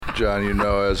John,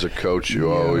 as a coach,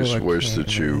 you always wish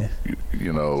that you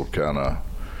kind of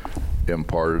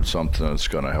imparted something that's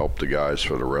going to help the guys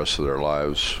for the rest of their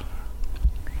lives.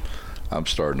 I'm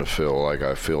starting to feel like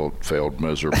I failed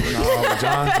miserably. Oh,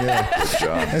 John? Yeah.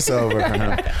 John. It's over for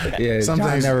him. Yeah, John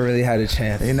never really had a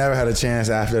chance. He never had a chance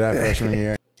after that freshman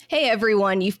year. Hey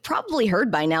everyone, you've probably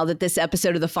heard by now that this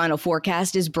episode of the Final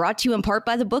Forecast is brought to you in part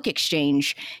by the Book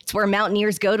Exchange. It's where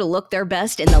Mountaineers go to look their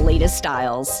best in the latest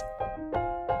styles.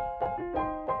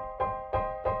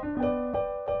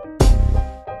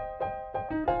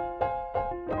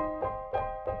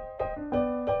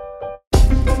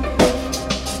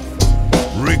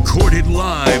 Recorded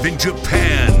live in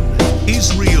Japan,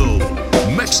 Israel,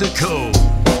 Mexico,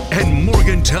 and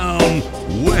Morgantown,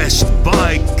 West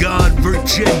by God,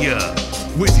 Virginia,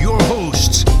 with your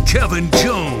hosts, Kevin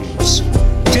Jones,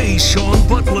 Deshaun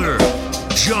Butler,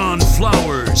 John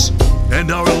Flowers,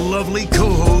 and our lovely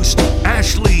co-host,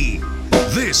 Ashley.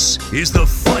 This is the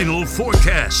Final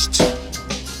Forecast.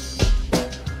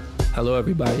 Hello,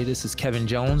 everybody. This is Kevin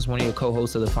Jones, one of your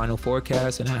co-hosts of the Final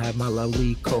Forecast, and I have my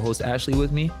lovely co-host, Ashley,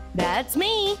 with me. That's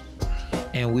me.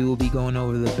 And we will be going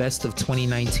over the best of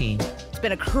 2019. It's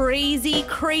been a crazy,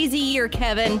 crazy year,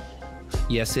 Kevin.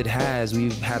 Yes, it has.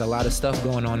 We've had a lot of stuff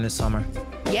going on this summer.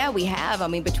 Yeah, we have. I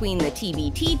mean, between the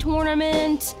TBT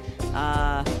tournament,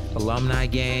 alumni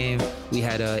game. We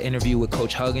had an interview with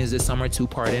Coach Huggins this summer,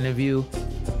 2-part interview.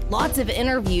 Lots of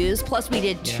interviews. Plus, we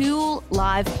did 2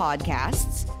 live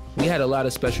podcasts. We had a lot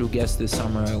of special guests this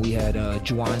summer. We had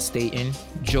Juwan Staten,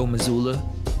 Joe Mazzulla,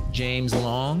 James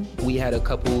Long. We had a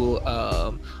couple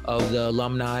of the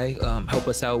alumni help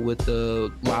us out with the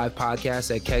live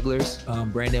podcast at Kegler's.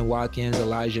 Brandon Watkins,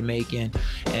 Elijah Macon,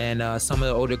 and some of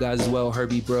the older guys as well,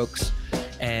 Herbie Brooks,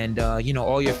 and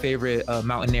all your favorite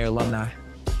Mountaineer alumni.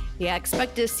 Yeah,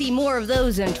 expect to see more of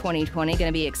those in 2020. Going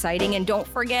to be exciting. And don't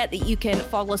forget that you can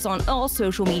follow us on all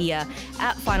social media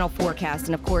at Final Forecast.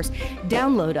 And of course,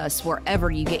 download us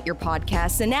wherever you get your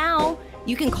podcasts. And now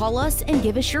you can call us and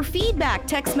give us your feedback.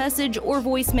 Text message or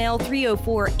voicemail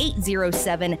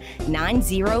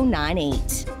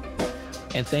 304-807-9098.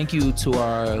 And thank you to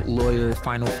our loyal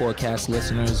Final Forecast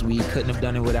listeners. We couldn't have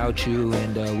done it without you,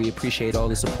 and we appreciate all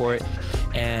the support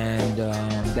and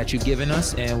that you've given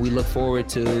us, and we look forward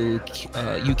to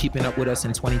you keeping up with us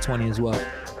in 2020 as well.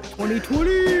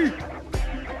 2020!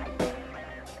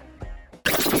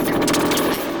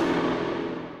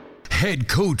 Head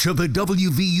coach of the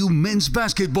WVU men's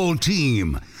basketball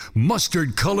team,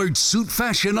 mustard-colored suit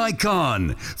fashion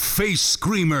icon, face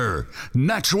screamer,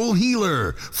 natural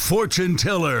healer, fortune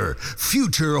teller,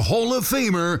 future Hall of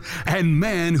Famer, and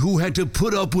man who had to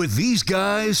put up with these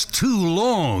guys too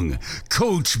long,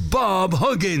 Coach Bob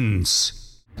Huggins.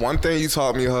 One thing you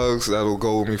taught me, Hugs, that'll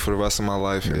go with me for the rest of my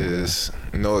life is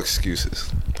no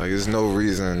excuses. Like, there's no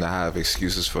reason to have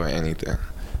excuses for anything.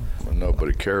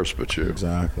 Nobody cares but you.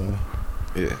 Exactly.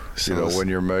 Yeah. So when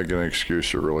you're making an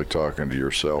excuse, you're really talking to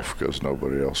yourself because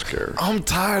nobody else cares. I'm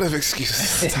tired of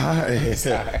excuses. Tired.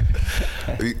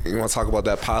 You want to talk about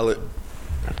that pilot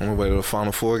on the way to the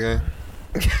Final Four game?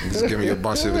 Just give me a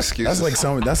bunch of excuses.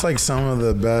 That's like some of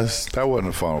the best. That wasn't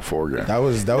a Final Four game. That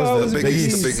was the Big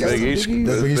East. The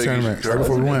Big East tournament. Right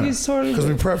before we went. Because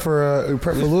we prepped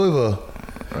for Louisville.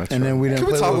 And then we didn't.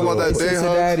 Can we talk about that day,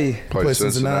 Cincinnati? Play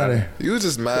Cincinnati. You were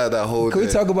just mad that whole day. Can we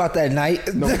talk about that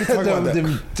night? No, we can talk about that.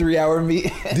 The 3-hour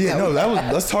meet. Yeah, no,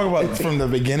 let's talk about from the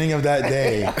beginning of that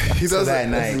day to that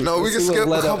night. No, we can skip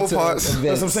a couple parts.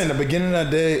 That's what I'm saying. The beginning of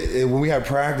that day, when we had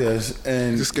practice,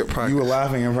 and you were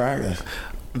laughing in practice.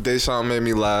 Deshaun made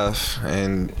me laugh,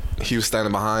 and he was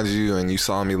standing behind you, and you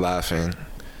saw me laughing.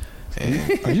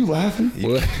 Are you laughing?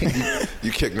 You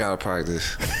kicked me out of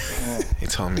practice. He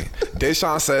told me.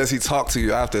 Deshaun says he talked to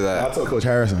you after that. I told Coach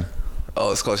Harrison.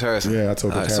 Oh, it's Coach Harrison? Yeah, I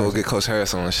told Coach Harrison. So we'll get Coach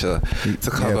Harrison on the show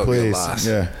to cover up your lies.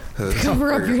 Yeah.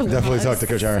 Cover up your lies. Definitely talk to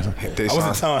Coach Harrison. I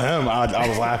wasn't telling him. I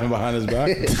was laughing behind his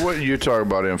back. What are you talking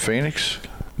about in Phoenix?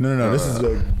 No. This is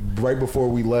right before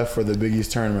we left for the Big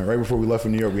East tournament. Right before we left for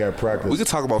New York, we had practice. We could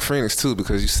talk about Phoenix, too,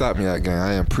 because you stopped me that game.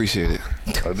 I appreciate it.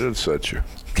 I did set you.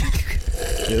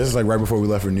 Yeah, this is like right before we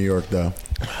left for New York, though.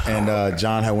 And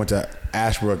John had went to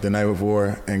Ashbrook the night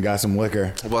before and got some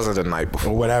liquor. It wasn't the night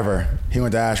before. Or whatever. He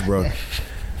went to Ashbrook.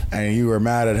 And you were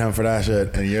mad at him for that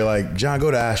shit. And you're like, John, go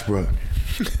to Ashbrook.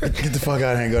 Get the fuck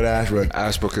out of here and go to Ashbrook.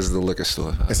 Ashbrook is the liquor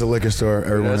store. It's a liquor store.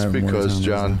 That's because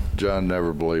John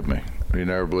never believed me. He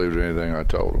never believed anything I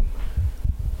told him.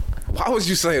 Why would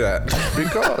you say that?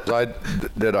 Because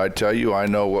did I tell you I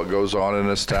know what goes on in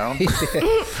this town?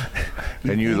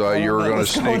 and you thought you were going to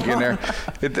sneak in there.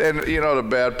 And you know the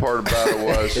bad part about it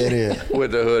was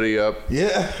with the hoodie up.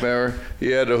 Yeah. Remember?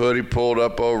 He had the hoodie pulled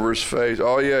up over his face.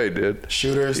 Oh yeah, he did.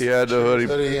 Shooters. He had the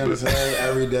hoodie on his head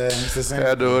every day. It's the same.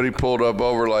 Had the hoodie pulled up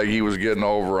over like he was getting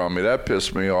over on me. That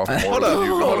pissed me off more. Hold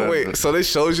on, wait. So they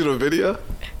showed you the video?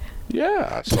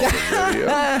 Yeah, I saw the video.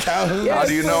 How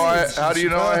do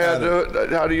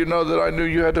you know that I knew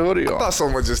you had the hoodie on? I thought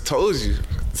someone just told you.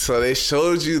 So they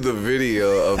showed you the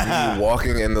video of you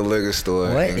walking in the liquor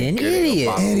store. What an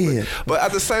idiot. But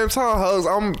at the same time, Hugs,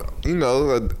 I'm,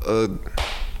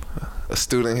 a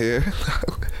student here.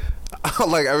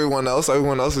 Like everyone else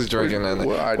is drinking. And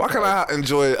why can't I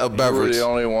enjoy a beverage? You were the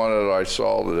only one that I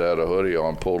saw that had a hoodie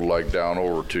on pulled like down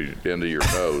over to into your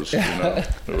nose. You know.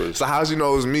 So how'd you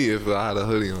know it was me if I had a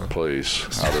hoodie on? Please,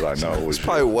 how did I know it was? It's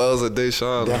probably Wells or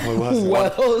Deshaun. Definitely was.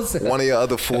 Wells. One of your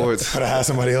other Fords. Could have had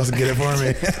somebody else get it for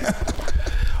me.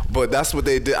 But that's what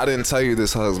they did. I didn't tell you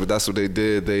this, Hugs, but that's what they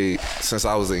did. Since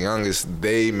I was the youngest,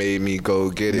 they made me go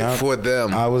get it for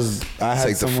them. I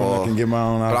had someone that can get my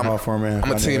own alcohol for me.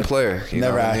 I'm a team player.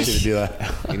 Never asked you to do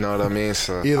that. You know what I mean?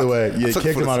 So either way, you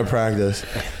kicked him out of practice.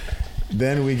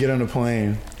 Then we get on the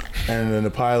plane, and then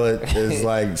the pilot is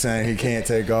like saying he can't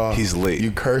take off. He's late.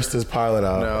 You cursed his pilot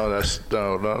out. No,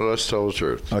 let's tell the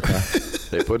truth. Okay.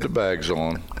 They put the bags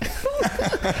on.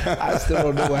 I still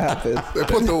don't know what happened. They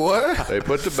put the what? They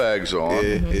put the bags on.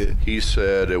 Yeah. He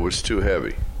said it was too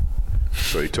heavy.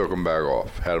 So he took them back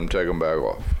off, had them take them back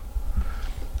off.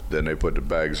 Then they put the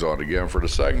bags on again for the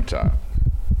second time.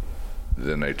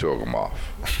 Then they took them off.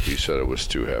 He said it was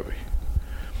too heavy.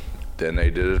 Then they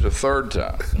did it the third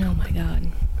time. Oh my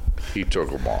God. He took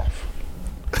them off.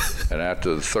 And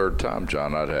after the third time,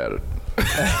 John, I'd had it.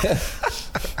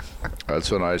 That's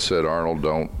when I said, Arnold,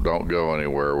 don't go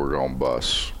anywhere. We're going to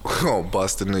bust. We're going to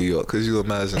bust in New York. Could you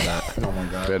imagine that? Oh, my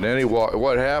God. And then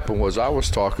what happened was I was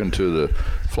talking to the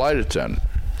flight attendant.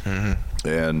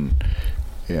 And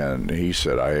he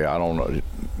said, I don't know.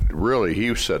 Really,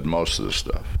 he said most of the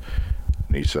stuff.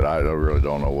 And he said, I really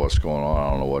don't know what's going on. I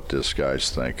don't know what this guy's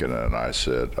thinking. And I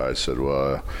said,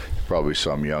 well, probably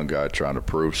some young guy trying to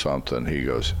prove something. He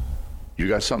goes, you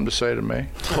got something to say to me?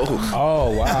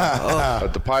 Oh, wow.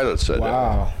 But the pilot said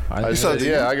Wow. that. I said,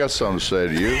 yeah, I got something to say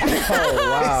to you. Oh,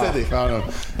 wow. They said they found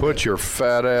him. Put your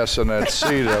fat ass in that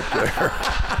seat up there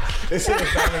They said they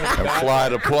found him and fly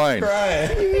the plane.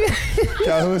 crying.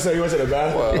 Calhoun said he went to the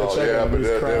bathroom. Well, yeah, but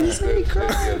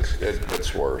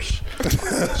it's worse.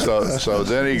 So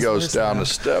then he goes down the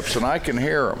steps, and I can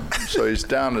hear him. So he's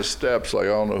down the steps like, I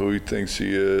don't know who he thinks he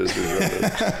is.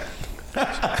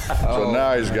 So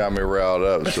now he's got me riled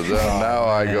up. So then now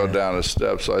I go down the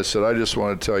steps. I said, I just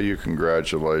want to tell you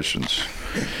congratulations.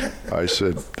 I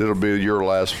said, it'll be your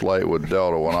last flight with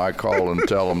Delta. When I call and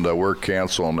tell them that we're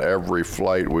canceling every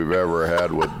flight we've ever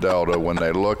had with Delta, when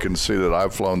they look and see that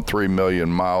I've flown 3 million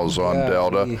miles on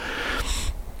Delta,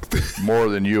 more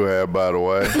than you have, by the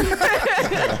way.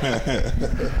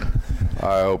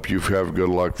 I hope you have good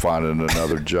luck finding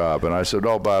another job. And I said,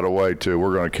 oh, by the way, too,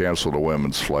 we're going to cancel the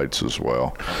women's flights as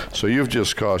well. So you've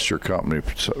just cost your company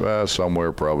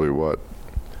somewhere probably,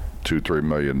 $2-3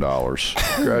 million.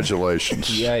 Congratulations.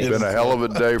 It's been a hell of a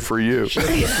day for you. Shit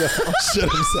himself.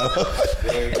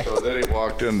 So then he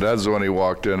walked in. That's when he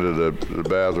walked into the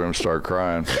bathroom and started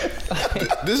crying.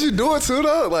 Did you do it too,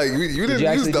 though? Like, you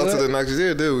didn't use Delta the next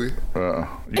year, did we?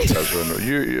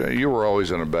 You were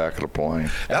always in the back of the plane.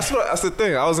 That's the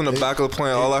thing. I was in the back of the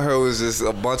plane. All I heard was just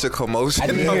a bunch of commotion. I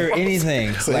didn't hear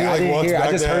anything. So I didn't hear. I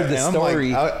just heard the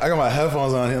story. I got my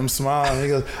headphones on. Him smiling. He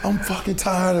goes, "I'm fucking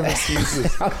tired of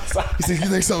excuses." He said, "You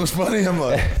think something's funny?" I'm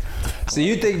like, So do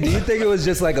you think it was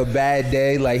just like a bad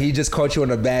day? Like he just caught you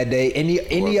on a bad day?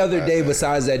 Any other day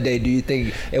besides that day, do you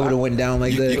think it would have went down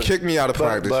like that? You kicked me out of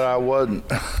practice. But I wasn't.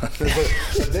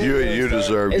 You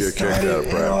deserve to get kicked out of It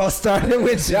practice. all started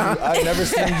with John. I've never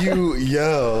seen you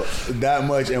yell that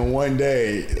much in one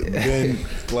day. Then,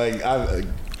 like, I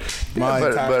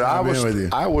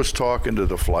was talking to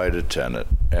the flight attendant,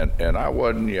 and I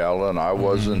wasn't yelling. I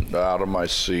wasn't out of my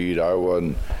seat. I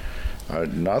wasn't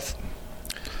nothing.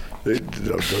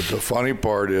 The funny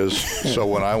part is, so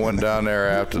when I went down there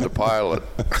after the pilot,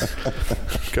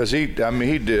 because he jumped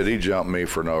me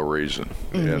for no reason,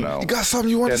 you know. You got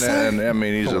something you want to say? And I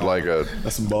mean, he's like a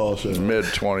that's some bullshit.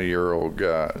 mid-20-year-old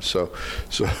guy. So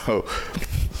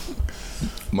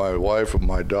my wife and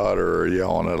my daughter are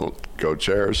yelling at Coach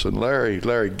Harrison, Larry,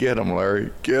 get him,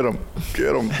 Larry, get him.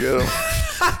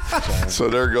 So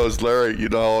there goes Larry. You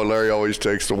know, Larry always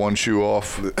takes the one shoe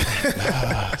off.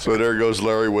 So there goes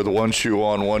Larry with one shoe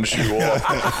on, one shoe off.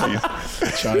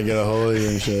 Trying to get a hold of you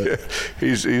and shit.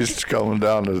 He's coming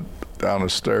down down the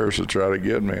stairs to try to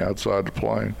get me outside the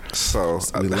plane. So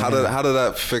how did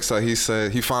that fix that? He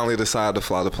said he finally decided to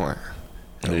fly the plane.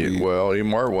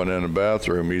 Mark went in the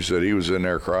bathroom. He said he was in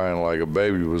there crying like a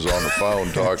baby, was on the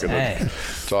phone talking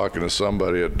to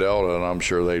somebody at Delta, and I'm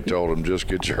sure they told him, just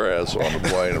get your ass on the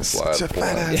plane and fly the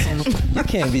plane. You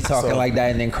can't be talking like that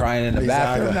and then crying in the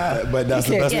bathroom. But that's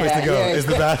the best place to go. It's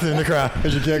the bathroom to cry,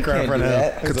 because you can't cry in front of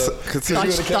him.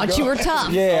 Thought you were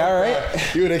tough. Yeah, all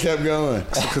right. You would have kept going.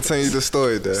 Continue the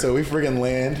story there. So we freaking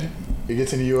land. We get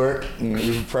to New York. We were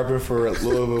prepping for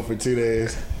Louisville for 2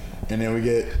 days, and then we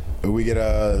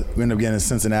end up getting to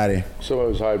Cincinnati. Somebody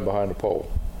was hiding behind the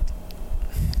pole.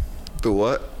 The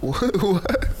what?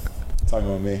 What? Talking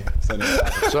about me.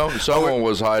 Someone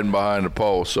was hiding behind the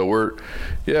pole. So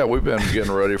we've been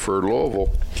getting ready for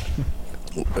Louisville.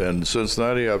 And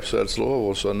Cincinnati upsets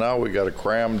Louisville. So now we got a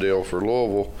cram deal for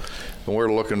Louisville. And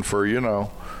we're looking for, our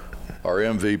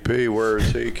MVP. Where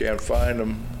is he? Can't find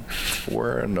him.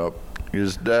 Where in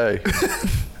his day?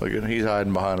 Look at, he's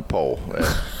hiding behind a pole.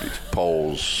 These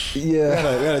poles.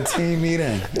 Yeah. We had a team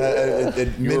meeting at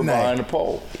midnight. You were behind the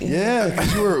pole. Yeah,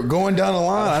 because you were going down the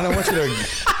line. I don't want you to.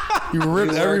 You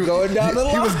ripped going down the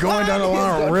line. He was going down the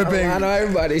line, ripping. I know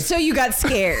everybody. So you got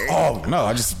scared. Oh no!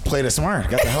 I just played it smart.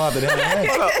 Got the hell out the damn way.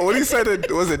 What did he say?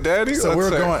 Was it Daddy? So we're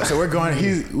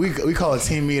going. We call it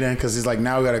team meeting because he's like,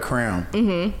 now we got to cram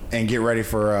and get ready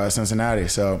for Cincinnati.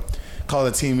 So call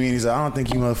the team meeting. He's like, I don't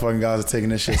think you motherfucking guys are taking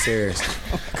this shit serious,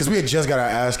 because we had just got our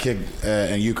ass kicked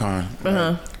in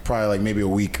UConn, probably like maybe a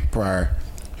week prior.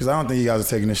 He's like, I don't think you guys are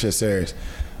taking this shit serious.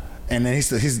 And then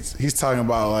he's talking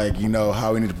about, like,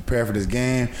 how we need to prepare for this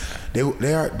game. They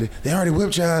already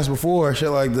whipped your ass before, shit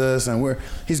like this, and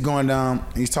he's going down.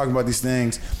 He's talking about these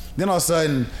things. Then all of a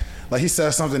sudden, like, he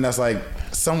says something that's like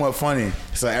somewhat funny,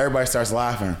 so everybody starts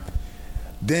laughing.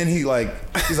 Then he's like,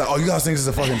 oh, you guys think this is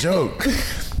a fucking joke?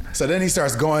 So then he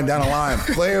starts going down the line,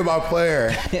 player by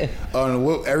player, on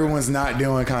what everyone's not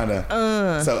doing, kind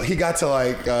of. So he got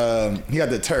to he got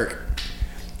the Turk,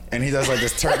 and he does like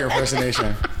this Turk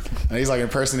impersonation. And he's like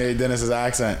impersonating Dennis's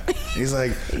accent. He's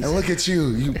like, and look at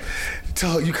you. You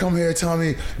come here and tell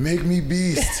me, make me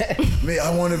Beast.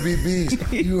 I want to be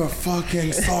Beast. You are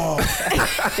fucking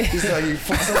soft. He's like,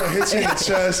 someone hits you in the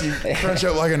chest, you crunch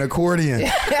up like an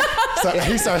accordion. So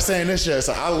he starts saying this shit.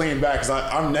 So I lean back because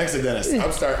I'm next to Dennis.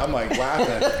 I'm like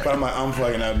laughing, but I'm like, I'm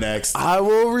fucking up next. I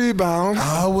will rebound.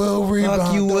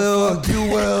 Fuck you will. Fuck you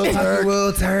will, Turk. Fuck you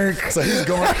will, Turk. So he's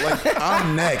going, like,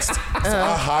 I'm next. So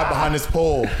I hide behind this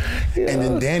pole. And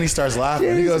then Danny starts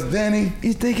laughing. He goes, Danny,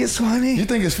 you think it's funny? You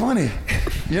think it's funny?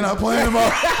 You're not playing him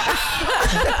up.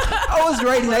 I was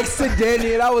right next to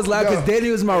Danny, and I was laughing because Danny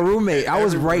was my roommate. I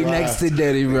was right next to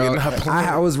Danny, bro.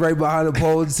 I was right behind the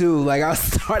pole too. Like, I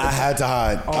had to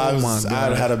hide.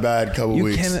 I had a bad couple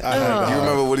weeks. You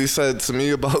remember what he said to me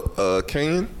about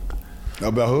Kenyon?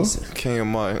 About who? Kenyon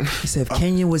Martin. He said, if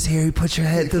Kenyon was here, he'd put your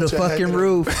head through the fucking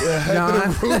roof.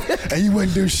 And you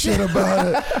wouldn't do shit about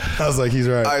it. I was like, he's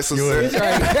right. All right, so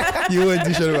you wouldn't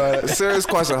do shit about it. Serious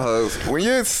question, Hugs. When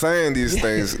you're saying these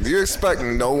things, do you expect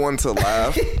no one to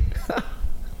laugh?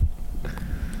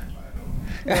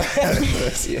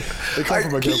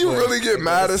 Can you really get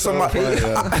mad at somebody?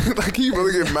 Like, can you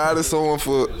really get mad at someone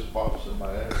for?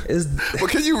 But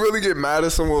can you really get mad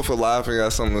at someone for laughing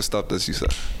at some of the stuff that you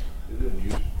said?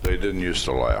 They didn't used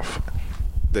to laugh.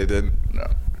 They didn't? No.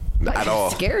 At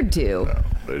all. Scared to. No,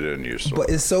 they didn't used to.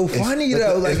 But it's so funny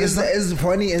though. Like, it's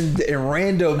funny and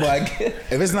random. Like,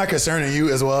 if it's not concerning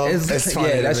you as well, it's funny.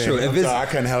 Yeah, that's true. I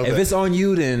couldn't help it. If it's on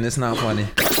you, then it's not funny.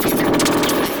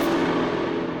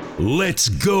 Let's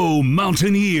go,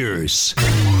 Mountaineers.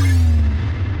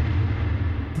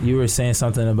 You were saying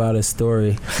something about a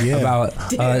story about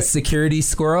a security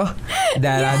squirrel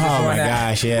that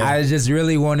I just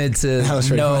really wanted to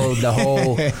know the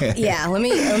whole let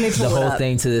me pull the whole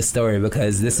thing to this story,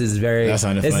 because this is is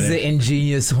an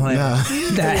ingenious one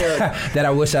that I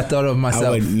wish I thought of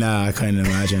myself. I couldn't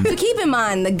imagine. So keep in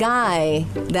mind, the guy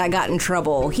that got in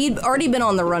trouble, he'd already been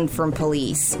on the run from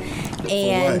police,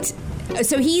 and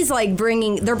so he's like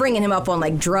they're bringing him up on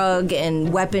like drug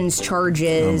and weapons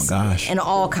charges and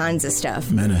all kinds of stuff.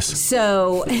 Menace.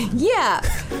 So,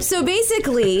 So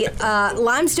basically,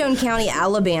 Limestone County,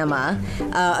 Alabama,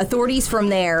 authorities from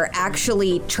there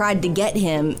actually tried to get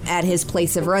him at his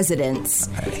place of residence.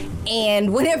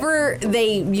 And whenever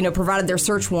they, provided their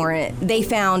search warrant, they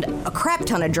found a crap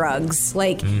ton of drugs,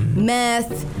 like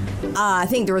meth, I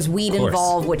think there was weed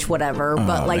involved, which whatever.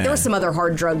 But like there was some other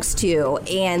hard drugs too,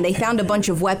 and they found a bunch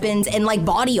of weapons and like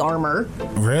body armor.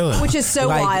 Really? Which is so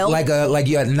wild. Like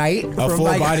you at night. A full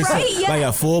body suit. Like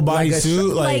a full body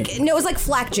suit. Like no, it was like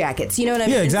flak jackets. You know what I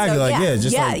mean? Yeah, exactly. So,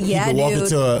 you could walk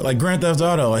into like Grand Theft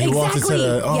Auto. Like he walked into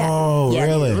the. Oh,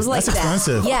 really? Dude, it was like that's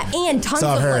expensive. Yeah, and tons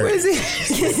of heard.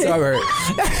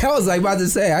 I was like about to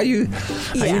say, how you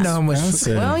know how much?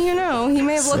 Well, you know, he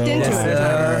may have looked into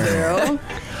it.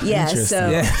 Yeah,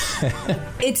 so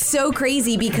it's so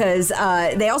crazy because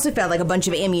they also found like a bunch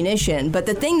of ammunition. But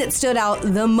the thing that stood out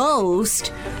the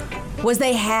most was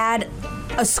they had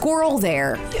a squirrel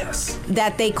there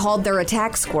that they called their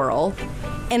attack squirrel.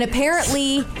 And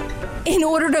apparently, in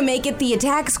order to make it the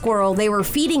attack squirrel, they were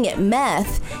feeding it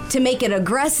meth to make it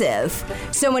aggressive.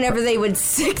 So whenever they would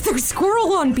sick their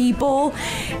squirrel on people,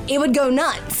 it would go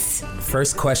nuts.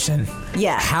 First question.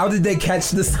 Yeah. How did they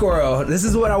catch the squirrel? This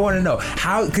is what I want to know.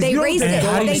 How? They raised it.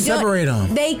 How do you separate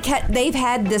them? They've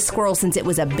had this squirrel since it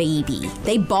was a baby.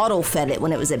 They bottle fed it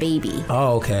when it was a baby.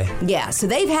 Oh, okay. Yeah, so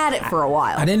they've had it for a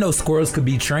while. I didn't know squirrels could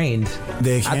be trained.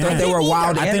 They can. I thought they were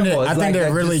wild animals. I think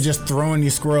they're really just throwing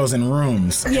these squirrels in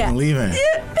rooms and leaving.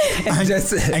 and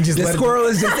just the squirrel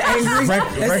is just angry.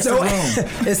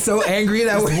 It's so angry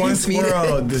that when one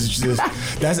squirrel.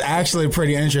 That's actually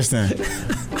pretty interesting.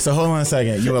 So hold on a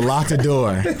second. You would lock the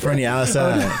door from the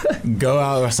outside, go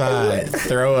outside,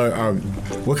 throw a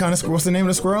what kind of squirrel? What's the name of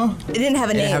the squirrel? It didn't have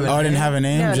a name. It didn't have a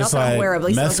name. No, just like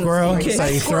meth squirrel. So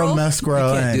you throw meth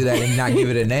squirrel in. You can't do that and not give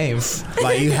it a name.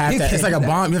 Like you have to. It's like a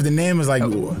bomb. You have the name is like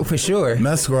for sure.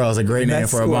 Meth squirrel is a great name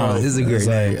for a bomb. This is a great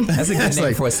name. That's a good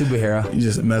name for a superhero. You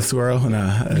just meth squirrel?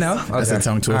 No. That's a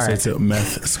tongue twister too.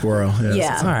 Meth squirrel.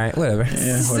 Yeah. All right. Whatever.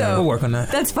 Yeah. So, we'll work on that.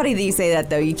 That's funny that you say that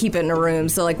though. You keep it in a room.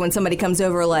 So like when somebody comes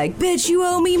over, like, bitch, you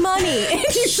owe me money, and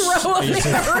you throw them in a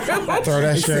room. Throw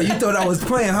that shit. So you thought I was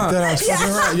playing, huh? Thought I was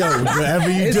fucking around. Yo, whatever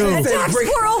you do. Attack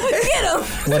squirrel, get him.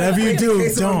 Whatever you do,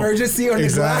 don't. Emergency on the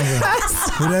glass.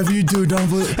 Whatever you do, don't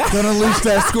unleash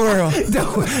that squirrel.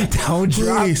 Don't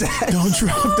drop that. Don't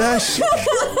drop that shit.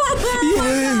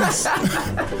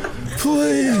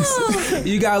 Please.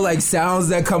 You got like sounds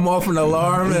that come off an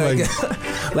alarm,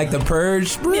 like the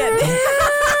purge.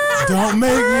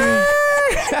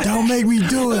 Don't make me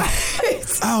do it.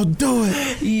 I'll do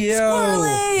it. Yo,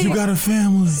 Squirrely. You got a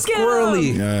family.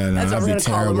 Squirrely. That's what we're gonna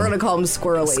call him. We're gonna call him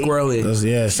Squirrely.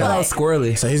 Squirrely. Shout out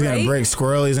Squirrely. So he's gonna break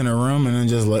squirrelies in a room and then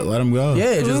just let him go.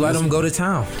 Yeah, just let him go to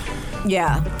town.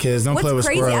 Yeah. Kids, don't play with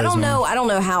crazy, squirrels. I don't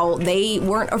know how they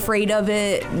weren't afraid of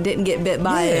it, didn't get bit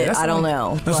by it. I don't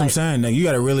know. That's what I'm saying. Like, you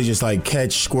got to really just like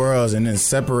catch squirrels and then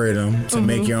separate them to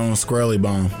make your own squirrely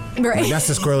bomb. Right. Like, that's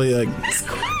the squirrely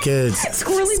kids.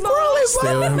 Squirrely bomb.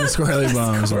 Stay away from the squirrely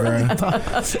bombs, bro.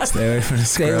 Stay away from the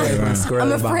squirrely bombs.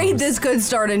 I'm afraid this could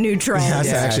start a new trend. That's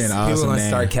actually an awesome People gonna name.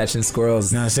 start catching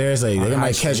squirrels. No, seriously, they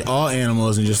might catch all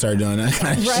animals and just start doing that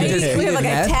kind of Right? shit. We have like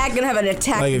gonna have an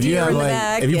attack Like if you deer have in the like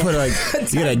back. if you put like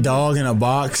you get a dog in a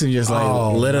box and just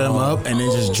like lit them up and then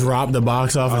just drop the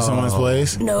box off in someone's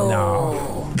place.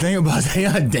 No. Think about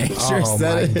that. How dangerous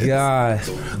that is. Oh my god.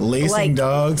 Lacing Like-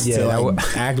 dogs to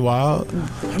like act wild.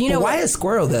 You know why what? a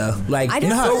squirrel though? Like I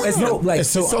don't it's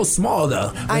so small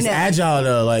though. It's agile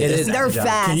though. Like It is They're agile.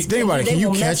 fast. Can you think about it? They Can you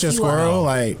will catch mess a you squirrel? up.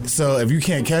 Like, so if you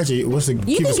can't catch it, what's the You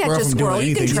keep can a squirrel catch a from doing squirrel.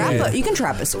 You can anything? trap you can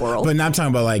trap a squirrel. But not talking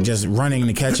about like just running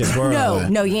to catch a squirrel.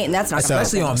 No, you ain't. That's not So-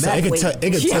 Especially on so meth. it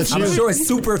could touch you. I'm sure it's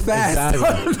super fast.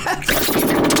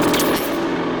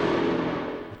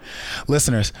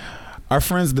 Listeners, our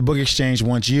friends at the Book Exchange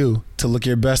want you to look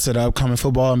your best at the upcoming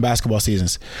football and basketball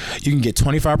seasons. You can get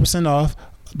 25% off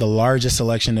the largest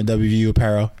selection of WVU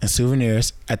apparel and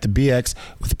souvenirs at the BX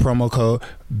with promo code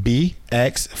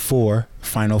BX4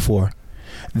 Final 4.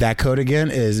 That code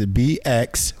again is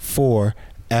BX4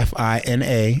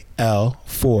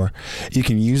 FINAL4. You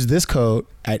can use this code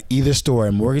at either store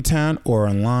in Morgantown or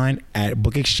online at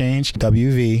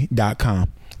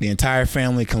bookexchangewv.com. The entire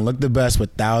family can look the best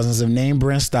with thousands of name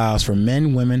brand styles for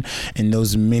men, women, and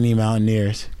those mini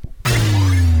mountaineers.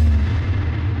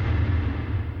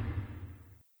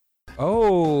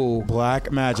 Oh,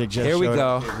 Black Magic just here we showed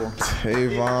go. up.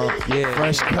 Tavon. Yeah.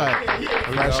 Fresh cut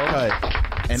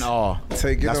and all.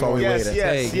 Take it That's on. why we Yes,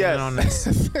 waited.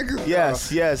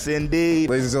 yes, yes, indeed.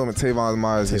 Ladies and gentlemen, Tavon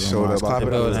Myers just showed up. Clap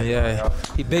it up. Yeah,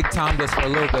 he big timed us for a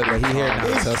little bit, but he here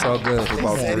now, so it's all good.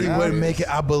 Said he wouldn't make it.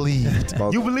 I believed.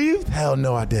 You believed? Hell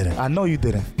no, I didn't. I know you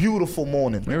didn't. Beautiful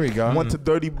morning. There we go. Went to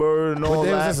Dirty Bird and all What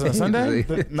day that. was this? A Sunday?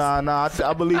 Nah.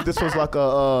 I believe this was like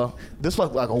a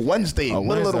Wednesday,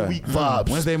 middle of the week vibes.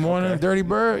 Wednesday morning, Dirty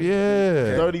Bird.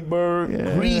 Yeah. Dirty Bird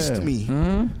greased me.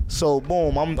 So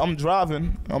boom, I'm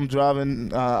driving.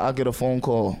 I get a phone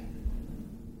call.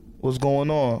 what's going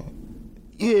on?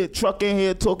 Yeah, Truck in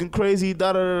here talking crazy,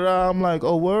 da da da da. I'm like,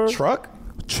 oh, word? Truck?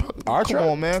 Our Come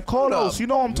on, man. Carlos, you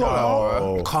know what I'm talking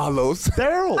about. Carlos.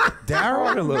 Daryl.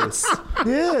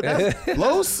 Yeah, that's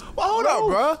Los. Well, hold up,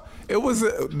 bro.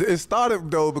 It started,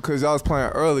 though, because y'all was playing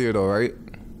earlier, though, right?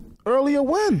 Earlier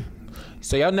when?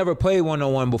 So y'all never played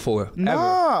 1-on-1 before? Nah.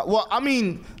 Ever? Well, I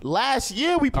mean, last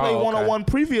year we played 1-on-1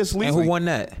 previously. And who won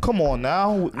that? Come on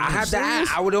now. I have to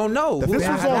ask. I don't know. This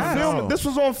was on film. This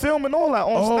was on film and all that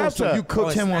on Snapchat. So you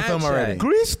cooked him on film already.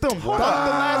 Greased him. Wow. Dunked the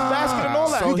last basket and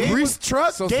all that. So greased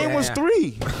Truck. Game was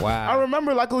 3. Wow. I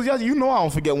remember like it was yesterday. You know I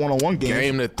don't forget 1-on-1 games.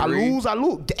 Game to 3. I lose.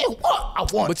 Damn, what? I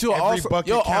won. But you'll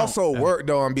also work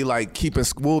though and be like keeping.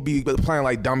 We'll be playing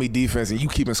like dummy defense and you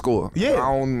keeping score.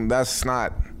 Yeah. That's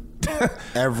not.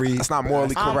 That's not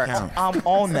morally correct. I'm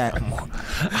on that.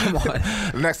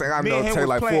 Next thing I know, take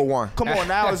like 4-1. Come on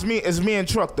now, it's me and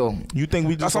Truck though. You think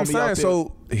we just? That's what I'm saying.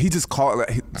 So he just called.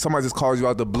 Like, somebody just called you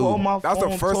out the blue. That's the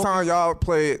first time y'all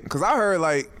played. Cause I heard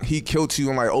like he killed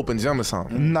you in like open gym or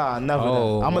something. Nah, never.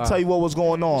 I'm gonna tell you what was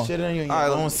going on. Shit on your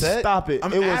own set. Stop it.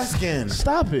 I'm asking.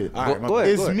 Stop it. All right,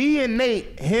 it's me and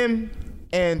Nate, him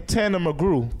and Tanner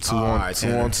McGrew.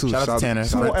 2-on-2. Shout out to Tanner.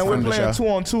 And we're playing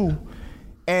 2-on-2.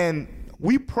 And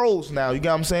we pros now, you get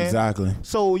what I'm saying? Exactly.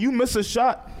 So you miss a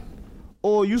shot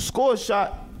or you score a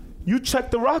shot, you check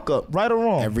the rock up, right or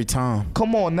wrong. Every time.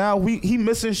 Come on now, he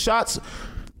missing shots,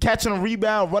 catching a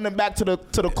rebound, running back to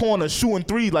the corner, shooting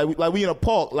 3 like we in a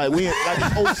park, like we in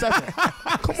like 07.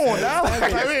 Come on now.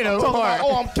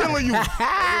 I'm killing you.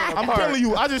 I'm killing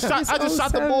you. I just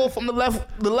shot the ball from the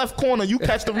left corner. You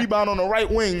catch the rebound on the right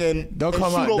wing and don't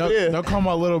call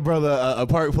my little brother a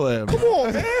park player. Come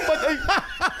on, man. But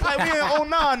like we in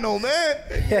 09 though, man.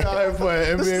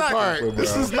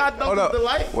 This is not the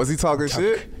light. Was he talking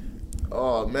shit?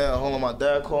 Oh man, hold on. My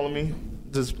dad calling me.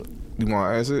 Just. You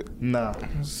want to answer it? Nah.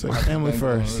 Family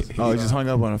first. Oh, he just hung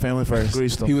up on him. Family first.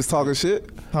 He was talking shit?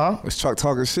 Huh? Was Chuck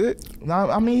talking shit? Nah,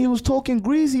 I mean, he was talking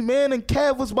greasy, man, and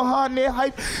Kev was behind there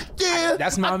hype. Yeah.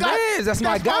 That's my man. That's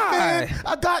my guy.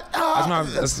 I got.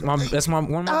 That's one of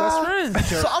my best friends.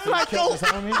 So I'm like, yo, bro,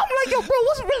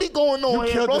 what's really going on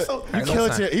here, bro?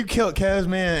 You killed Kev's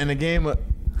man in the game. Yo,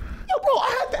 bro, I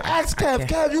had to ask Kev.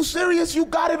 Kev, you serious? You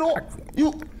got it on?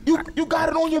 You got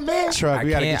it on your man? Truck, we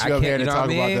gotta get you up here to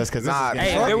talk about this because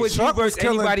if it was you versus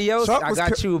anybody else, I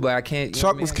got you, but I can't.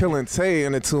 Chuck was killing Tay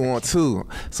in the 2-on-2.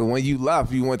 So when you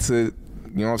left, you went to, you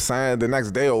know what I'm saying, the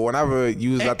next day or whenever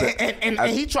you was at the. And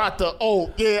he tried to,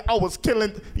 I was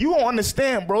killing. You don't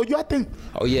understand, bro. I think.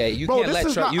 Oh yeah, you can't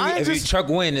let Chuck. If Chuck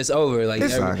win, it's over. Like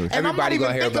everybody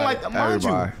gonna hear about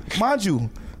it. Mind you.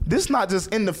 This not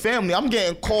just in the family. I'm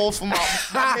getting calls from my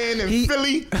man in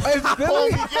Philly.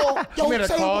 Philly?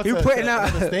 Yo, you putting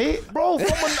out the state? Bro,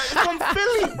 from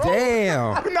Philly, bro.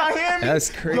 Damn. You not hearing me?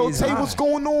 That's crazy. Yo, Tay, what's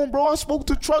going on, bro? I spoke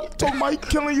to Truck. Told him he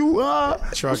killing you.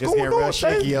 Truck is getting real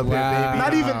shaky up there,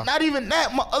 baby. Not even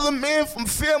that. My other man from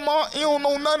Fairmont, he don't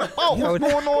know nothing about what's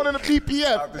going on in the PPF.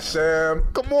 Shout out to Sam.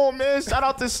 Come on, man. Shout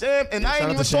out to Sam. And I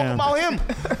ain't even talking about him.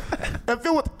 If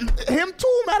it was him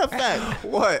too, matter of fact.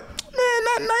 What? Man,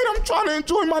 that night I'm trying to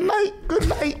enjoy my night. Good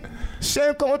night.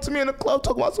 Sam coming to me in the club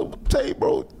talking about some Tay,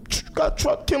 bro. Got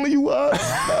Truck killing you up.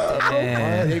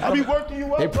 I be working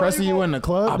you up. They pressing you in the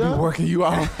club. I be working you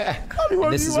out. I be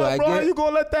working you out, bro. How you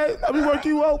gonna let that? I be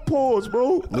working you out. Pause,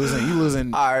 bro. You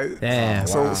losing. All right. Damn.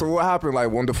 So what happened?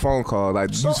 Like when the phone call,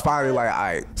 like you was finally like, all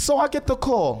right. So I get the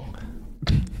call.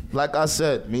 Like I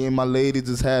said, me and my lady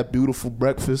just had beautiful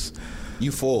breakfast.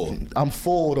 You full? I'm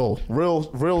full though.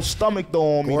 Real stomach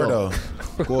though on me Gordo.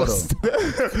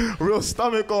 Real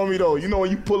stomach on me though. You know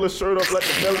when you pull a shirt up, let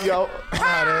the belly out.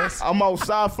 I'm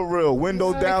outside for real.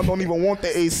 Window down. Don't even want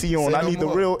the AC on. I need the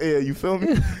real air. You feel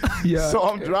me? Yeah. So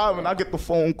I'm driving. I get the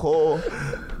phone call.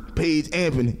 Paige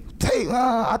Anthony. Tay.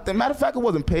 Matter of fact, it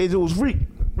wasn't Paige. It was Reek.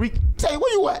 Tay,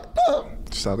 where you at?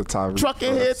 Shout out to Tariq. Truck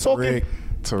in here talking.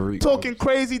 Tariq. Talking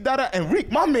crazy, and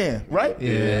Rick, my man, right?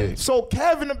 Yeah. So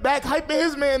Kev in the back hyping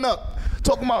his man up,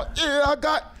 talking about, I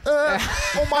got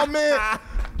on my man.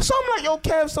 So I'm like, yo,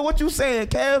 Kev, so what you saying,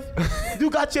 Kev?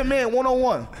 You got your man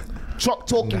 1-on-1. Truck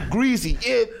talking greasy,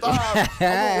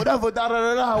 whatever,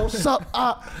 what's up?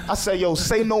 I said, yo,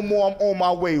 say no more, I'm on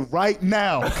my way right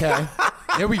now. Okay.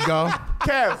 Here we go.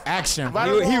 Kev. Action.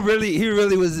 Right he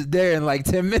really was there in like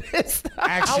 10 minutes.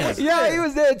 Action. Yeah, he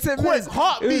was there in 10 minutes.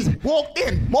 Heartbeat. Walked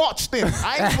in, marched in.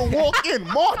 I ain't even walked in,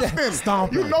 marched in.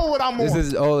 Stomping. You know what I'm on. This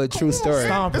is all a true story.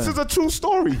 This is a true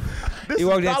story. He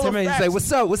walked in 10 minutes.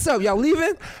 He's like, what's up? Y'all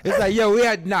leaving? It's like, yo, we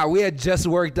had just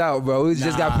worked out, bro. We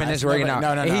just got finished working out.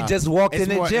 No. And he just walked in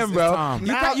the gym, bro.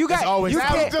 You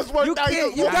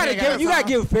gotta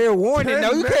give fair warning.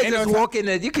 No, you can't just walk in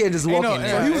there. You can't just walk in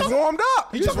there. He was warmed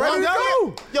up. He just ready to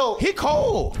go. Yo, he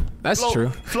cold. That's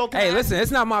true. Hey, listen,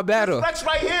 it's not my battle. Flex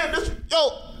right here.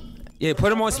 Yeah,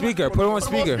 put him on speaker.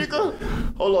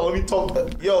 Hold on, let me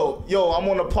talk. Yo, I'm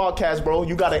on the podcast, bro.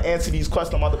 You gotta answer these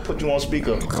questions. I'm about to put you on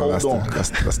speaker. Hold on.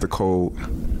 That's the code.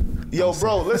 Yo,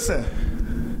 bro, listen.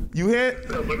 You hear?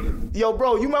 Yo,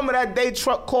 bro, you remember that day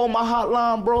Truck called my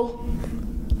hotline, bro?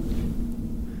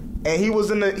 And he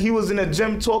was in the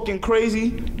gym talking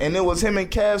crazy, and it was him and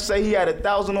Kev say he had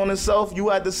 1,000 on himself. You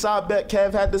had the side bet.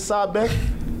 Kev had the side bet.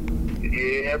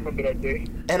 Yeah, I remember that day.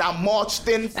 And I marched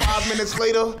in 5 minutes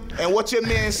later, and what your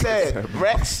man said,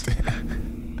 Rex?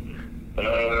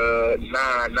 Nah,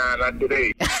 not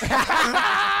today. Man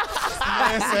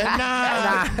said,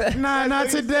 nah, not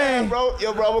today. Bro,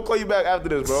 I'm gonna call you back after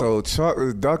this, bro. So Chuck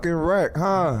was ducking Rex,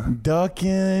 huh?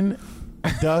 Ducking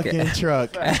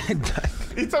Truck.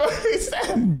 He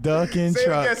said, ducking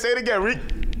Truck. Say it again, Rick.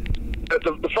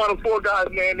 The Final Four guys,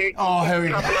 man. Here we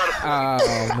go.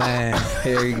 Oh, man.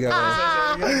 Here we go.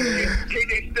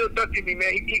 KJ still ducking me,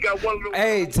 man. He got one little...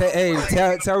 Hey,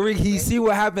 tell Rick he see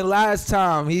what happened last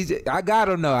time. I got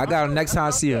him, though. I got him next time I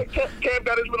see him. Cam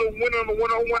got his little win on the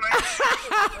one-on-one.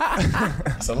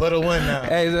 It's a little win now.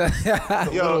 Hey,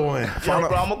 little win. Bro, I'm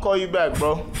going to call you back,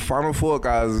 bro. Final Four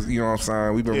guys, you know what I'm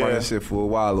saying? We've been running shit for a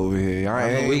while over here.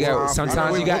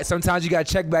 Sometimes you got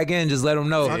to check back in. Just let them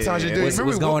know sometimes you do.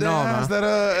 What's going on, man. That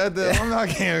at the alumni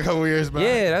game a couple years back.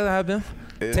 Yeah, that happened.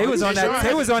 Tay was on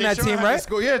that team, right?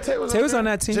 Yeah, Tay was on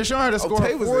that team. Jay Sean had to score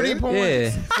 40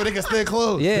 points so they can stay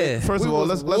close. Yeah. First of all,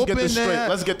 let's get this straight.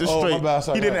 Let's get this straight.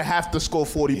 He didn't have to score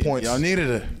 40 points. Y'all needed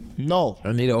it. No.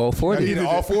 I needed all 40. I needed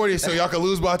all 40 so y'all could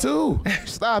lose by 2.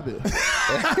 Stop it.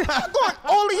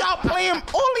 All of y'all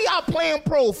playing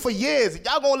pro for years.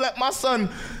 Y'all gonna let my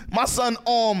son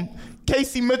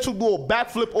Casey Mitchell do a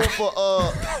backflip off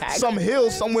of some hill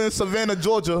somewhere in Savannah,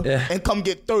 Georgia, and come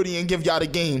get 30 and give y'all the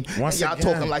game. Y'all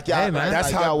talking like y'all. Hey, man.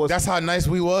 That's how nice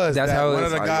we was. That's how one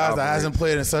of the guys that hasn't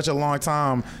played in such a long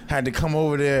time had to come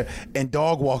over there and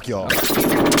dog walk y'all.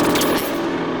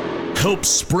 Help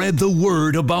spread the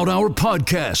word about our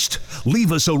podcast.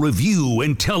 Leave us a review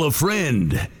and tell a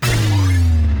friend.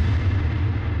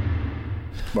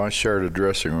 I shared a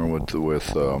dressing room with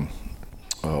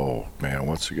oh man,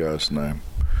 what's the guy's name?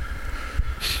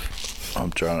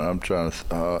 I'm trying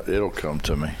to. It'll come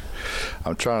to me.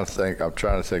 I'm trying to think.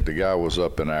 The guy was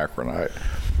up in Akron.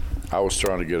 I was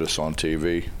trying to get us on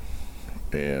TV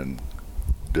and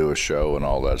do a show and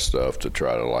all that stuff to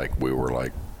try to we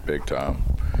were big time.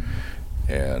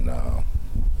 And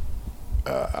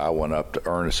I went up to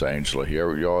Ernest Angley.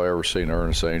 Y'all ever seen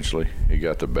Ernest Angley? He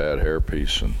got the bad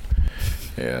hairpiece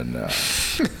and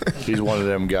he's one of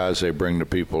them guys they bring the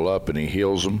people up and he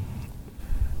heals them.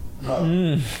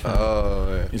 Yeah.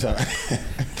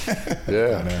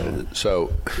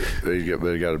 So they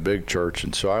got a big church,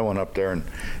 and so I went up there and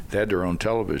they had their own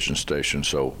television station.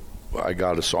 So I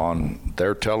got us on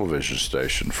their television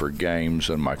station for games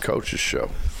and my coach's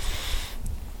show.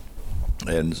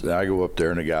 And I go up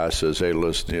there and the guy says, "Hey,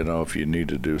 listen, if you need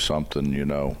to do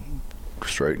something,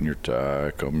 straighten your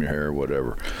tie, comb your hair,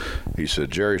 whatever." He said,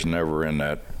 "Jerry's never in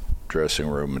that dressing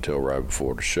room until right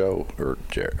before the show, or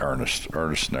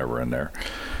Ernest's never in there,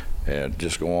 and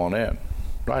just go on in."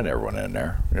 I never went in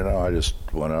there. I just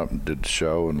went up and did the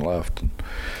show and left. And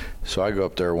so I go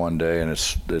up there one day and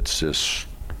it's just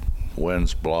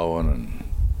wind's blowing and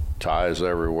ties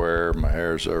everywhere, my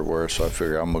hair's everywhere, so I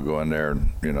figure I'm gonna go in there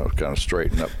and kind of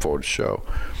straighten up before the show.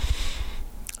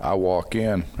 I walk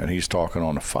in and he's talking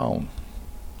on the phone,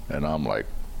 and I'm like,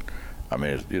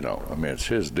 it's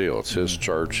his deal, it's his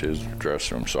church, his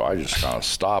dressing room, so I just kind of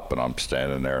stop and I'm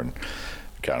standing there and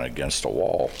kind of against the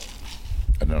wall,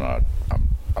 and then I'm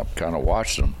kind of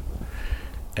watching him,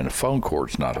 and the phone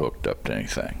cord's not hooked up to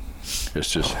anything,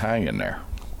 it's just hanging there.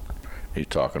 He's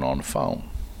talking on the phone.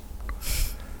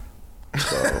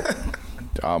 So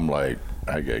I'm like,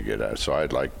 I gotta get out. So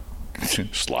I'd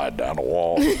slide down the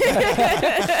wall.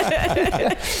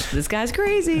 This guy's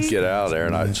crazy. Get out of there,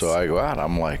 and so I go out.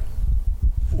 I'm like,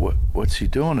 what's he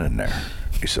doing in there?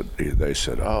 They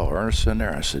said, "Oh, Ernest's in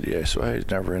there." I said, "Yeah." So hey, he's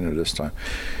never in there this time.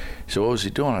 He said, "What was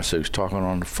he doing?" I said, "He was talking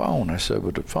on the phone." I said,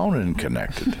 "But the phone isn't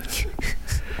connected."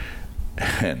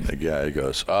 And the guy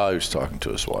goes, "Oh, he was talking to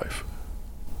his wife."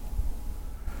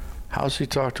 How's he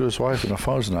talk to his wife and the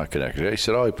phone's not connected? He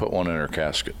said, "Oh, he put one in her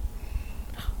casket."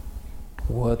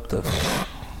 What the?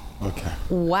 Okay.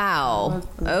 Wow.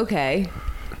 Okay.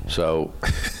 So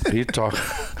he talking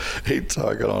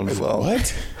on the phone.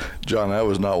 What? John, that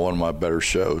was not one of my better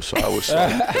shows. So I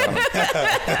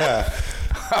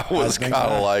was kind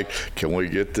of like, can we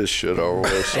get this shit over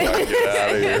with so I can get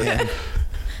out of here? Yeah.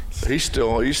 He's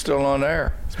still on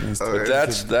air. But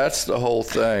that's the whole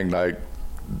thing. Like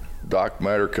Doc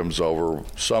Matter comes over.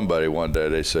 Somebody one day,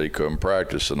 they said he couldn't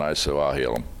practice, and I said, well, I'll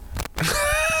heal him.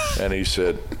 And he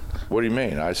said, what do you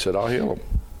mean? I said, I'll heal him.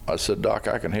 I said, Doc,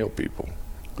 I can heal people.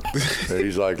 And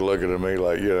he's like looking at me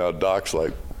like, Doc's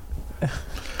like,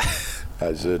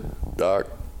 I said, Doc,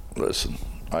 listen,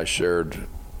 I shared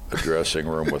a dressing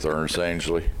room with Ernest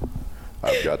Angley.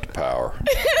 I've got the power.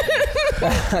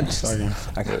 And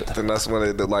that's when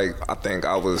I think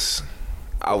I was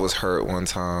hurt one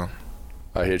time.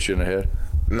 I hit you in the head?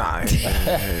 Nah.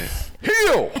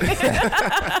 Heal!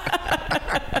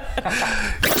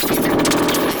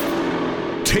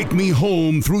 Take me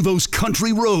home through those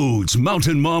country roads,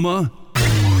 Mountain Mama.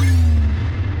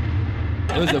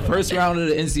 It was the first round of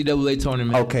the NCAA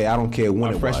tournament. Okay, I don't care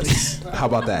when it was. How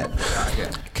about that?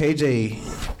 KJ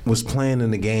was playing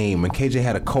in the game, and KJ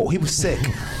had a cold. He was sick.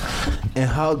 And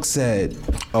Hug said,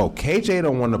 oh, KJ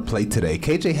don't want to play today.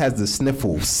 KJ has the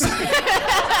sniffles.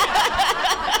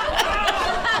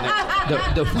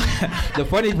 The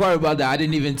funny part about that, I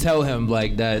didn't even tell him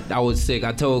like that I was sick.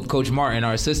 I told Coach Martin,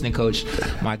 our assistant coach,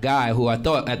 my guy, who I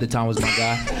thought at the time was my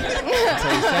guy.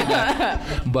 Until he said that.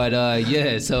 But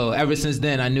so ever since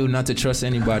then, I knew not to trust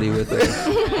anybody with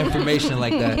information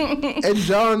like that. And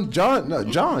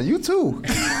John, you too.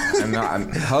 And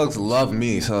Hugs loved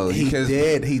me, so he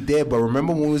did. But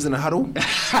remember when we was in the huddle?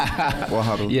 What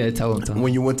huddle? Yeah, tell him.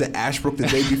 When you went to Ashbrook the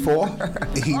day before,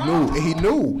 he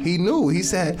knew. He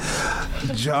said,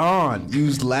 John,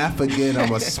 you laugh again,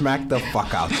 I'ma smack the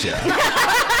fuck out you.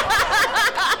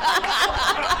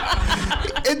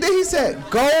 And then he said,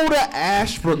 go to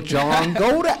Ashbrook, John.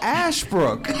 Go to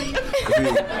Ashbrook. He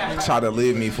tried to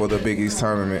leave me for the Big East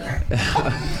tournament.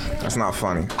 That's not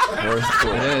funny.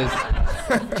 It is.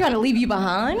 Trying to leave you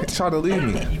behind? Tried to leave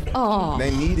me. Oh.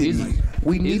 They needed me.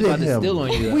 We needed him.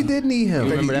 We did need him.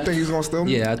 You think he was gonna steal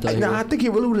me? Yeah, I thought. I think he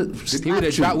really would have. He would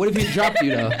have dropped. What if he dropped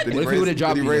you though? What if he would have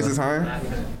dropped you? Did he raise his hand?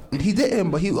 He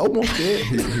didn't, but he almost did.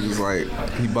 He was like,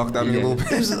 he bucked at me a little bit.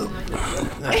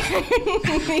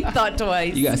 He thought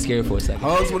twice. You got scared for a second.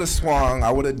 Hugs would have swung.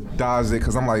 I would have dodged it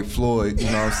because I'm like Floyd. You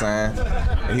know what I'm saying?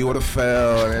 And he would have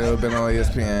fell, and it would have been on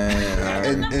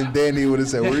ESPN. And then he would have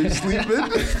said, "Were you sleeping?"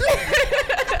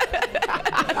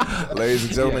 Ladies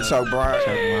and gentlemen, Chuck Bryant.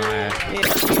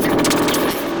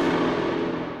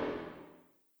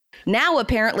 Now,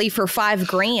 apparently, for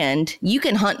 $5,000, you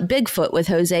can hunt Bigfoot with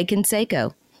Jose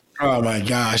Canseco. Oh my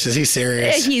gosh, is he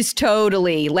serious? He's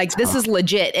totally this is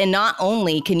legit. And not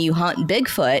only can you hunt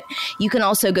Bigfoot, you can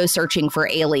also go searching for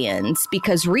aliens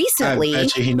because recently I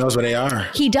bet you he knows where they are.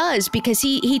 He does because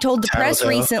he told the press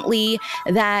recently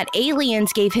that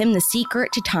aliens gave him the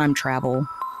secret to time travel.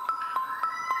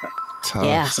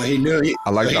 Yeah. So he knew he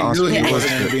wasn't going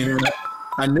to be in it.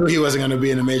 I knew he wasn't going to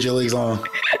be in the major leagues long.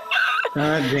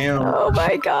 God damn. Oh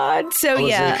my God. So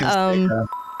you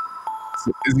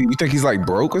think he's like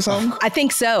broke or something? I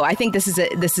think so. I think this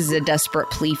is a desperate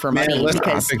plea for money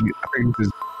because I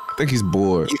think he's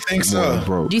bored. You think so?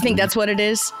 Broke. Do you think that's what it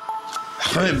is?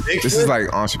 This is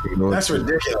like entrepreneur. That's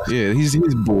ridiculous. Yeah,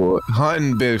 he's bored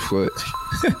hunting Bigfoot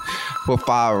for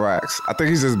 5 racks. I think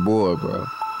he's just bored, bro.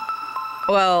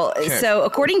 Well, so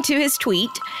according to his tweet,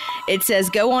 it says,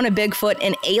 go on a Bigfoot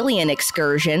and alien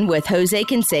excursion with Jose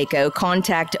Canseco.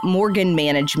 Contact Morgan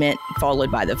Management, followed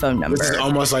by the phone number. This is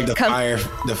almost like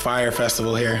the fire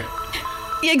festival here.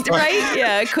 Yeah, right?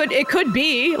 Yeah, it could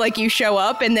be like you show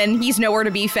up and then he's nowhere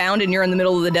to be found and you're in the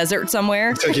middle of the desert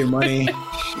somewhere. Took your money,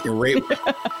 you're raped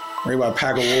by a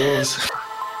pack of wolves.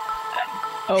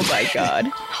 Oh my God.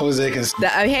 Jose Canseco.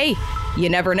 Hey, you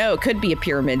never know. It could be a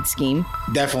pyramid scheme.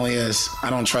 Definitely is. I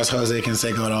don't trust Jose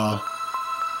Canseco at all.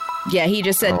 Yeah, he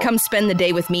just said, come spend the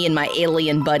day with me and my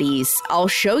alien buddies. I'll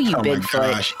show you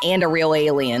Bigfoot and a real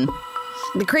alien.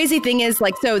 The crazy thing is,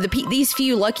 these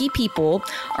few lucky people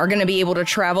are going to be able to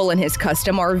travel in his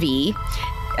custom RV,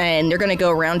 and they're going to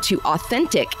go around to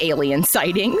authentic alien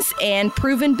sightings and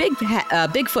proven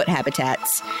Bigfoot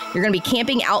habitats. You're going to be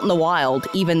camping out in the wild,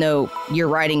 even though you're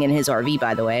riding in his RV,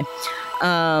 by the way.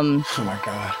 Oh my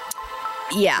God.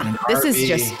 Yeah, this is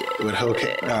just. Oh my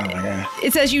God.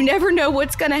 It says you never know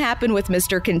what's going to happen with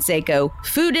Mr. Canseco,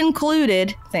 food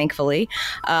included, thankfully.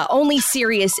 Only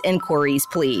serious inquiries,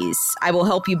 please. I will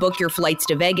help you book your flights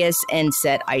to Vegas and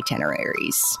set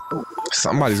itineraries.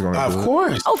 Somebody's going to do it. Of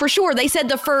course. Oh, for sure. They said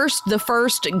the first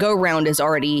go round is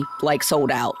already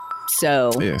sold out.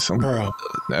 So yeah,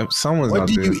 someone's What out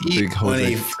do there. you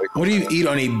eat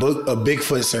on a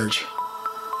Bigfoot search?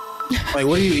 Like,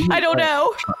 what do you eat? I don't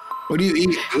know. What do you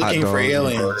eat looking for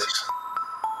aliens?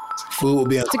 Food will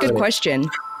be. It's a good question.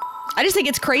 I just think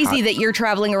it's crazy that you're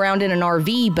traveling around in an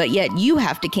RV, but yet you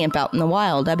have to camp out in the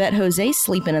wild. I bet Jose's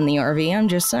sleeping in the RV. I'm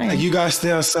just saying. Like, you guys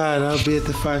stay outside. I'll be at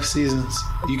the Five Seasons.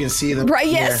 You can see them. Right?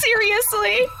 Yeah.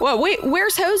 Seriously. Well, wait.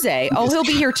 Where's Jose? Oh, he'll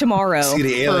be here tomorrow See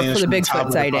the aliens for the from top Bigfoot of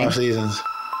the sighting. Five Seasons.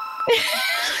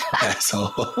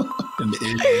 Asshole.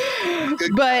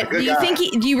 But do you think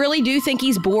do you really do think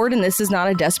he's bored and this is not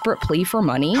a desperate plea for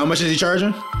money? How much is he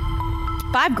charging?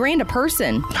 $5,000 a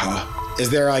person. Is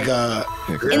there like a...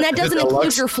 And that doesn't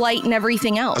include your flight and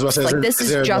everything else. Like, this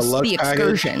is just the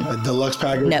excursion. A deluxe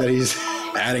package that he's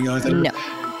adding on to the... No.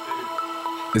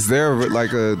 Is there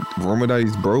like a rumor that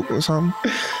he's broke or something?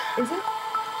 Is it?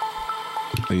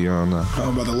 You don't know.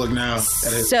 I'm about to look now.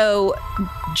 So,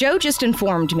 Joe just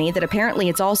informed me that apparently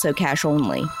it's also cash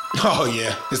only. Oh,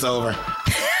 yeah. It's over.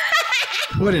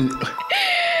 What an...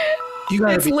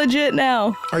 It's legit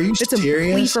now. Are you serious? It's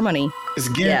a plea for money. It's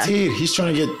guaranteed. Yeah. He's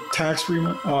trying to get tax-free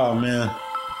money. Oh, man.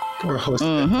 Poor host.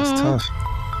 That's tough.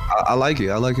 I like it.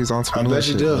 I like his entrepreneurship. I bet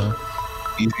you do. Man.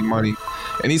 Easy money.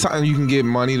 Anytime you can get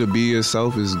money to be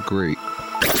yourself is great.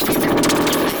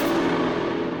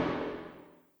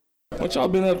 What y'all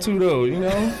been up to though? You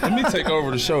know, let me take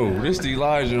over the show. This the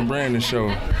Elijah and Brandon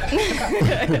show.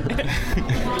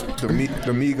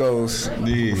 The Migos,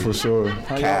 yeah, for sure.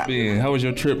 How y'all been? How was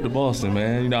your trip to Boston,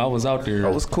 man? You know, I was out there.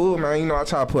 It was cool, man. You know, I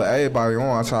try to put everybody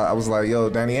on. I was like, yo,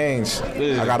 Danny Ainge,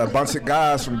 I got a bunch of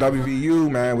guys from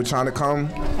WVU, man. We're trying to come.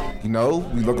 You know,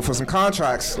 we looking for some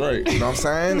contracts. Right. You know what I'm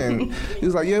saying? And he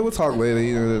was like, yeah, we'll talk later.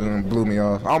 He blew me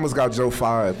off. I almost got Joe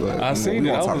fired, but I seen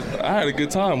it. I had a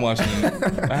good time watching it.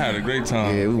 I had a great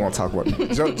time. Yeah, we won't talk about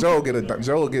it. Joe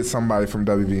will get somebody from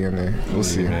WV in there. We'll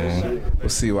see. Man. We'll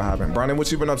see what happens. Brandon,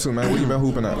 what you been up to, man? What you been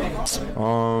hooping at?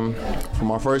 For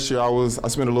my first year, I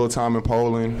spent a little time in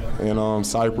Poland and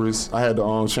Cyprus. I had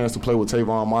the chance to play with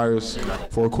Tavon Myers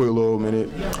for a quick little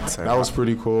minute. That was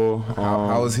pretty cool.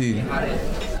 How was he?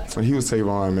 He was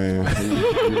Tavon, man. He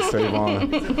was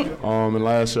Tavon. And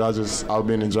last year, I've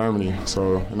been in Germany, and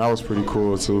that was pretty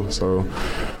cool too. So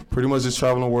pretty much just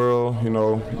traveling the world, you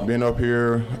know, been up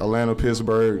here, Atlanta,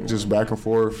 Pittsburgh, just back and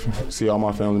forth, see all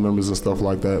my family members and stuff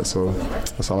like that. So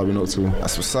that's all I've been up to.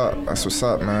 That's what's up. That's what's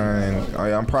up, man. And,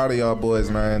 I'm proud of y'all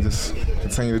boys, man. Just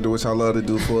continue to do what y'all love to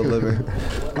do for a living.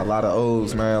 A lot of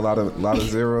O's, man. A lot of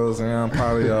zeros, and I'm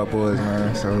proud of y'all boys,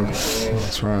 man. So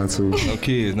trying to.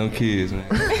 No kids, man.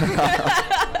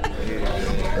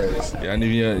 Yeah, I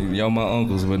need y'all my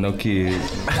uncles, but no kids.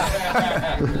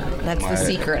 That's the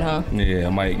secret, huh? Yeah, I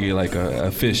might get like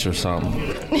a fish or something.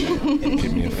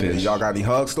 Give me a fish. Y'all got any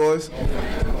hug stories?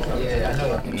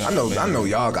 Yeah, I know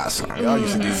y'all got some. Y'all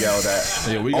used to get yelled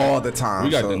at all the time. We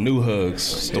got the new hugs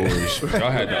stories. Y'all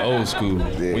had the old school.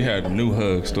 Yeah. We had the new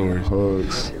hug stories.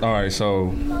 Hugs. All right, so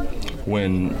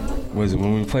when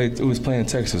we played, it was playing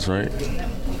Texas, right?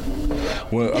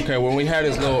 When we had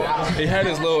his little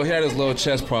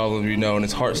chest problem, you know, and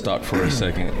his heart stopped for a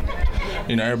second.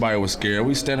 You know, everybody was scared.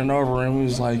 We standing over him. We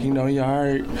was like, you know, you all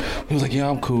right? He was like, yeah,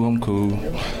 I'm cool.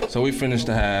 So we finished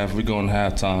the half. We going to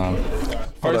halftime.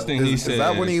 First thing he said. Is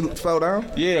that when he fell down?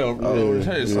 Yeah.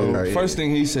 First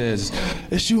thing he says,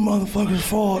 it's you motherfuckers'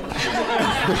 fault.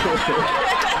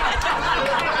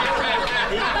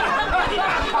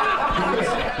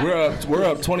 We're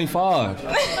up 25.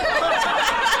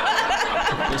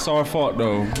 It's our fault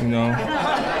though, you know.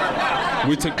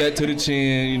 We took that to the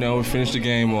chin, you know. We finished the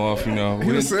game off, you know.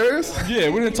 You serious? Yeah,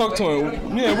 we didn't talk to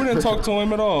him. Yeah, we didn't talk to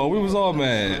him at all. We was all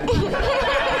mad.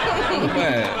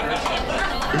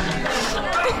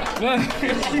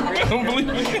 Don't believe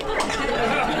it.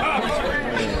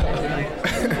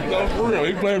 No, for real.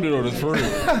 He blamed it on us, for real.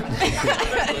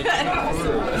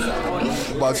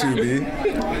 What about you, B?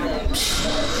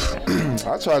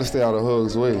 I try to stay out of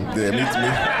Hugs' way. Yeah,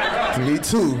 me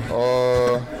too.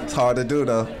 It's hard to do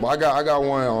though. But I got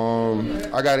one.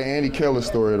 I got an Andy Keller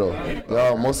story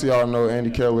though. Most of y'all know Andy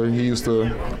Keller. He's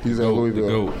in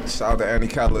Louisville. Shout out to Andy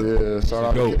Keller. Yeah, shout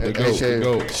out to the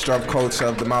GOAT. Strength coach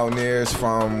of the Mountaineers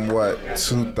from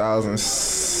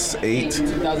 2008 to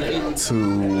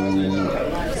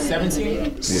 17? Yeah.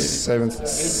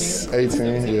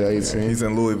 18. Yeah, 18. He's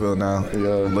in Louisville now.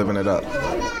 Yeah, living it up.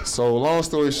 So long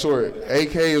story short,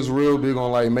 AK is real big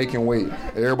on like making weight.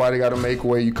 Everybody got to make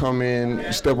weight. You come in,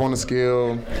 you step on the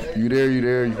scale, you there.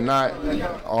 You're not,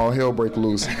 all hell break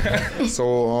loose.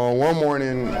 So one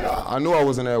morning, I knew I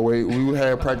wasn't that weight. We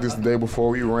had practice the day before.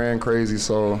 We ran crazy,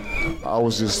 so I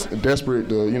was just desperate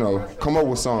to, come up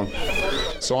with something.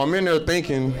 So I'm in there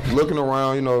thinking, looking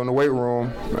around, in the weight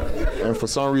room, and for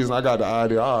some reason I got the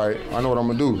idea, all right, I know what I'm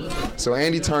gonna do. So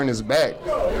Andy turned his back,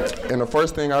 and the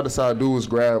first thing I decided to do was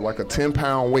grab like a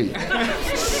 10-pound weight.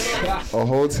 A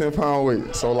whole 10-pound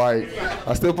weight. So like,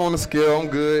 I step on the scale, I'm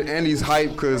good. Andy's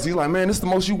hyped because he's like, man, this is the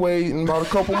most you weighed in about a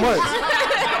couple months.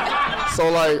 So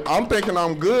like, I'm thinking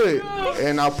I'm good,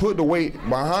 and I put the weight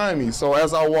behind me. So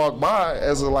as I walk by,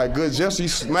 as a like good gesture, he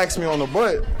smacks me on the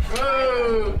butt.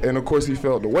 And of course he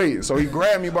felt the weight. So he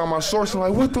grabbed me by my shorts and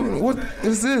like, what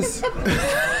is this?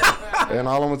 And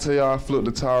all I'm gonna tell y'all, I flipped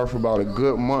the tire for about a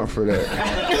good month for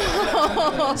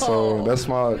that. So that's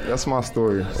my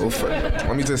story.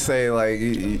 Let me just say, like,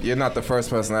 you're not the first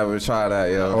person to ever try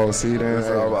that, yo. Oh, see, then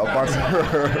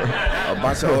a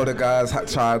bunch of older guys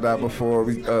tried that before.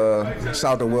 We shout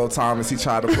out to Will Thomas. He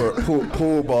tried to put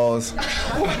pool balls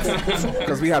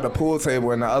because we had the pool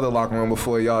table in the other locker room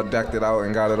before y'all decked it out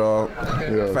and got it all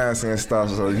fancy and stuff.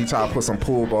 So he tried to put some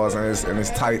pool balls in his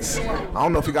tights. I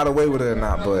don't know if he got away with it or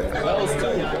not, but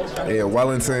yeah,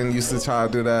 Wellington used to try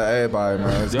to do that. Everybody,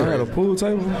 man. Y'all had a pool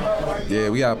table? Yeah,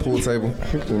 we had a pool table.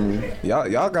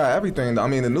 Y'all got everything. I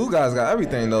mean, the new guys got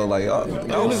everything though. Like y'all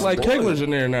look like Kegler's in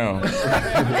there now.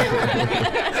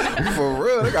 For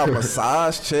real, they got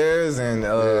massage chairs and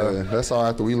that's all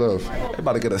after we love. They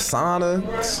about to get a sauna.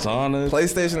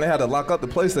 PlayStation. They had to lock up the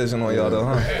PlayStation on y'all though,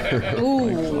 huh?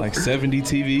 Ooh. Like 70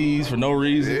 TVs for no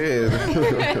reason. Yeah.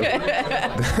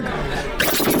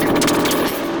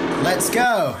 Let's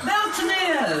go.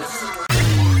 Mountaineers.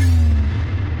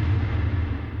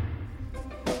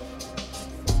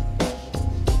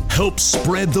 Help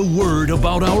spread the word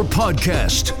about our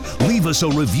podcast. Leave us a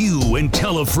review and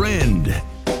tell a friend.